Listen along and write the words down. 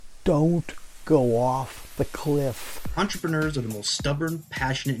Don't go off the cliff. Entrepreneurs are the most stubborn,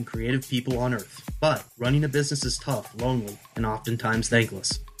 passionate, and creative people on earth. But running a business is tough, lonely, and oftentimes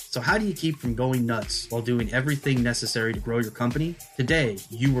thankless. So how do you keep from going nuts while doing everything necessary to grow your company? Today,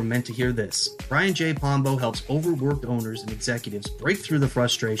 you were meant to hear this. Brian J. Pombo helps overworked owners and executives break through the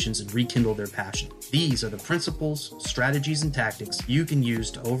frustrations and rekindle their passion. These are the principles, strategies, and tactics you can use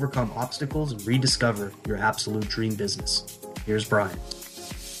to overcome obstacles and rediscover your absolute dream business. Here's Brian.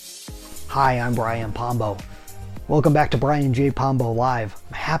 Hi, I'm Brian Pombo. Welcome back to Brian J. Pombo Live.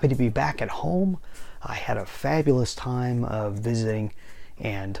 I'm happy to be back at home. I had a fabulous time of visiting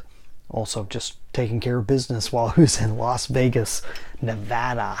and also just taking care of business while I was in Las Vegas,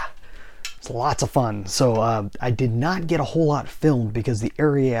 Nevada. It's lots of fun. So I did not get a whole lot filmed because the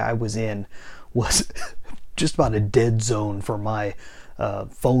area I was in was just about a dead zone for my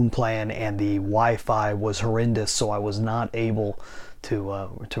phone plan, and the Wi-Fi was horrendous, so I was not able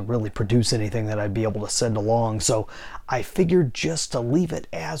to really produce anything that I'd be able to send along. So I figured just to leave it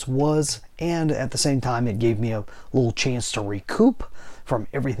as was, and at the same time it gave me a little chance to recoup from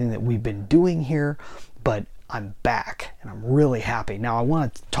everything that we've been doing here. But I'm back and I'm really happy. Now I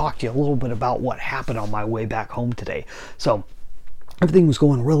want to talk to you a little bit about what happened on my way back home today. So everything was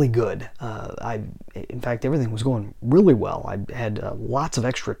going really good. In fact, everything was going really well. I had lots of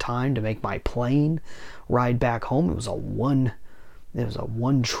extra time to make my plane ride back home. It was a one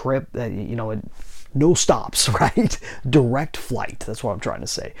trip that, no stops, right? Direct flight. That's what I'm trying to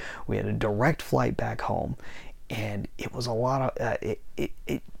say. We had a direct flight back home, and it was a lot of,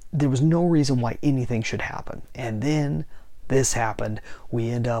 there was no reason why anything should happen. And then this happened. We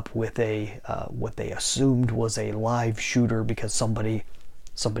end up with what they assumed was a live shooter because somebody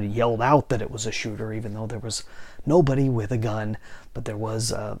yelled out that it was a shooter, even though there was nobody with a gun, but there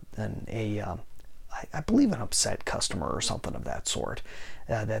was I believe an upset customer or something of that sort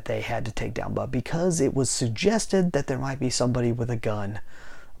that they had to take down. But because it was suggested that there might be somebody with a gun,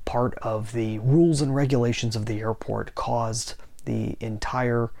 part of the rules and regulations of the airport caused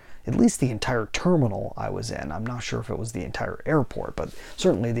at least the entire terminal I was in. I'm not sure if it was the entire airport, but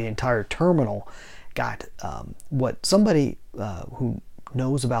certainly the entire terminal got what somebody who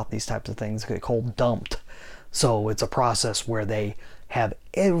knows about these types of things called dumped. So it's a process where they have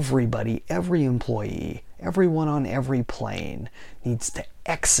everybody, every employee, everyone on every plane needs to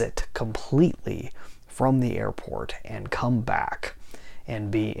exit completely from the airport and come back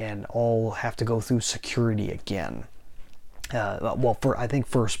and all have to go through security again. I think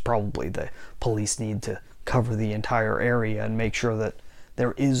first probably the police need to cover the entire area and make sure that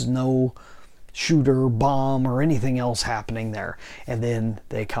there is no shooter, bomb, or anything else happening there, and then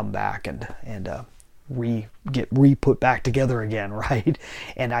they come back and get re-put back together again, right?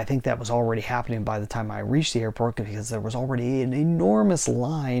 And I think that was already happening by the time I reached the airport, because there was already an enormous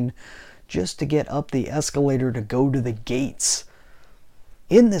line just to get up the escalator to go to the gates.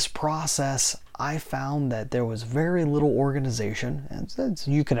 In this process, I found that there was very little organization, and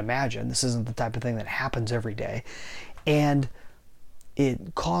you can imagine, this isn't the type of thing that happens every day, and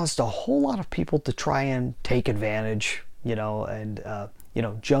it caused a whole lot of people to try and take advantage, and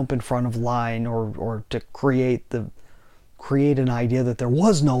jump in front of line or to create an idea that there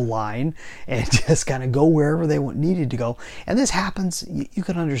was no line and just kind of go wherever they needed to go. And this happens. You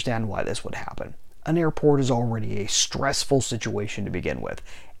can understand why this would happen. An airport is already a stressful situation to begin with.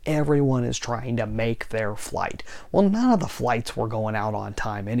 Everyone is trying to make their flight. Well, none of the flights were going out on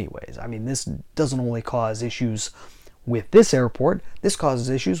time anyways. I mean, this doesn't only cause issues with this airport, this causes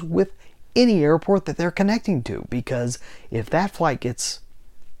issues with any airport that they're connecting to, because if that flight gets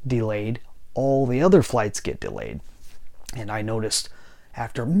delayed, all the other flights get delayed. And I noticed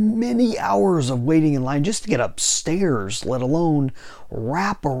after many hours of waiting in line just to get upstairs, let alone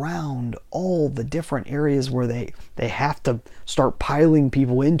wrap around all the different areas where they have to start piling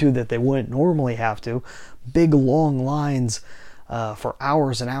people into that they wouldn't normally have to, big long lines for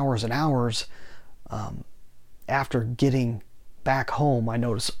hours and hours and hours. After getting back home, I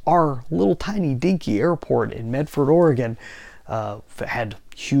noticed our little tiny dinky airport in Medford, Oregon had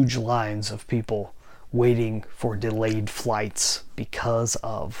huge lines of people waiting for delayed flights because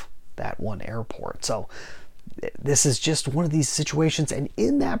of that one airport. So this is just one of these situations, and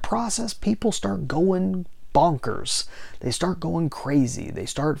in that process, people start going bonkers. They start going crazy. They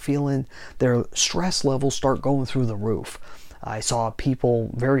start feeling their stress levels start going through the roof. I saw people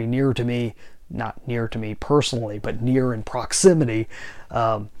very near to me, not near to me personally, but near in proximity,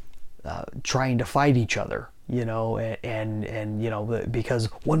 trying to fight each other, because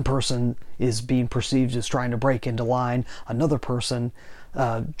one person is being perceived as trying to break into line, another person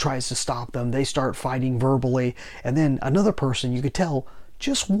tries to stop them, they start fighting verbally, and then another person, you could tell,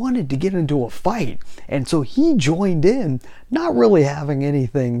 just wanted to get into a fight. And so he joined in, not really having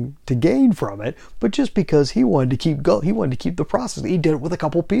anything to gain from it, but just because he wanted to keep going. He wanted to keep the process. He did it with a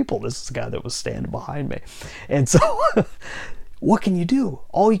couple people. This is the guy that was standing behind me. And so what can you do?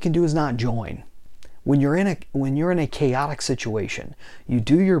 All you can do is not join. When you're in a chaotic situation, you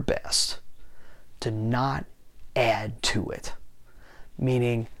do your best to not add to it.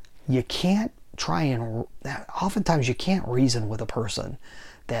 Meaning you can't oftentimes you can't reason with a person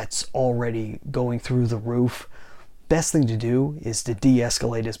that's already going through the roof. Best thing to do is to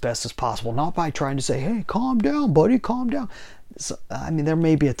de-escalate as best as possible, not by trying to say, hey, calm down, buddy, calm down. So, I mean, there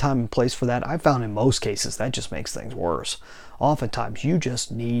may be a time and place for that. I've found in most cases that just makes things worse. Oftentimes you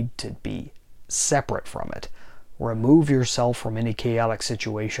just need to be separate from it. Remove yourself from any chaotic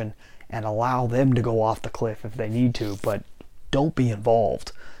situation and allow them to go off the cliff if they need to, but don't be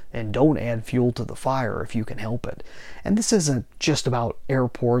involved. And don't add fuel to the fire if you can help it. And this isn't just about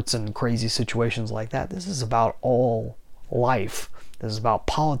airports and crazy situations like that. This is about all life. This is about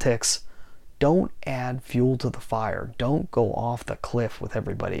politics. Don't add fuel to the fire. Don't go off the cliff with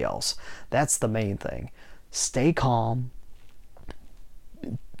everybody else. That's the main thing. Stay calm.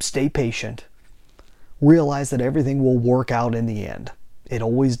 Stay patient. Realize that everything will work out in the end. It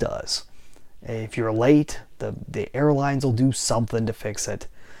always does. If you're late, the airlines will do something to fix it.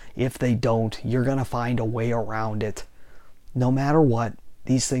 If they don't, you're going to find a way around it. No matter what,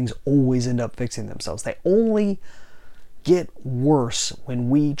 these things always end up fixing themselves. They only get worse when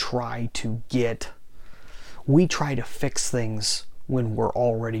we try to fix things when we're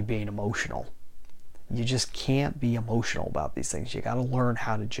already being emotional. You just can't be emotional about these things. You got to learn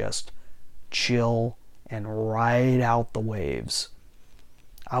how to just chill and ride out the waves.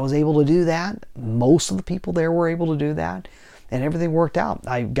 I was able to do that. Most of the people there were able to do that. And everything worked out.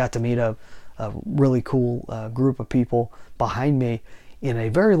 I got to meet a really cool group of people behind me in a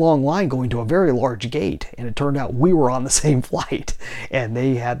very long line going to a very large gate. And it turned out we were on the same flight. And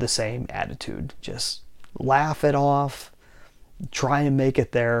they had the same attitude. Just laugh it off. Try and make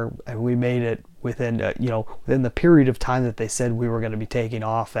it there. And we made it within the period of time that they said we were going to be taking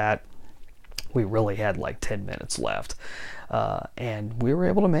off at. We really had like 10 minutes left. And we were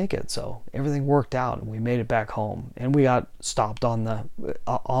able to make it, so everything worked out, and we made it back home. And we got stopped on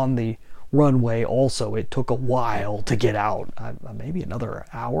the runway. Also, it took a while to get out, maybe another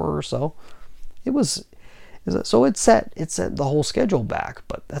hour or so. It set the whole schedule back,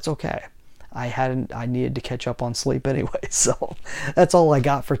 but that's okay. I needed to catch up on sleep anyway, so that's all I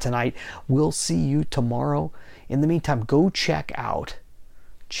got for tonight. We'll see you tomorrow. In the meantime, go check out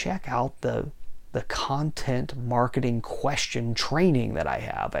the content marketing question training that I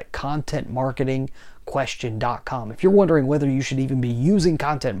have at contentmarketingquestion.com. If you're wondering whether you should even be using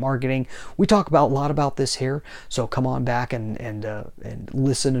content marketing, we talk about a lot about this here. So come on back and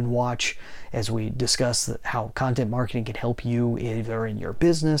listen and watch as we discuss how content marketing can help you either in your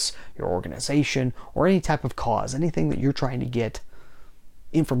business, your organization, or any type of cause, anything that you're trying to get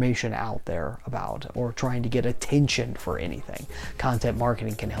information out there about or trying to get attention for anything. Content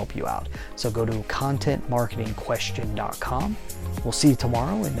marketing can help you out. So go to contentmarketingquestion.com. We'll see you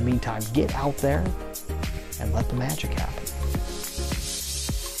tomorrow. In the meantime, get out there and let the magic happen.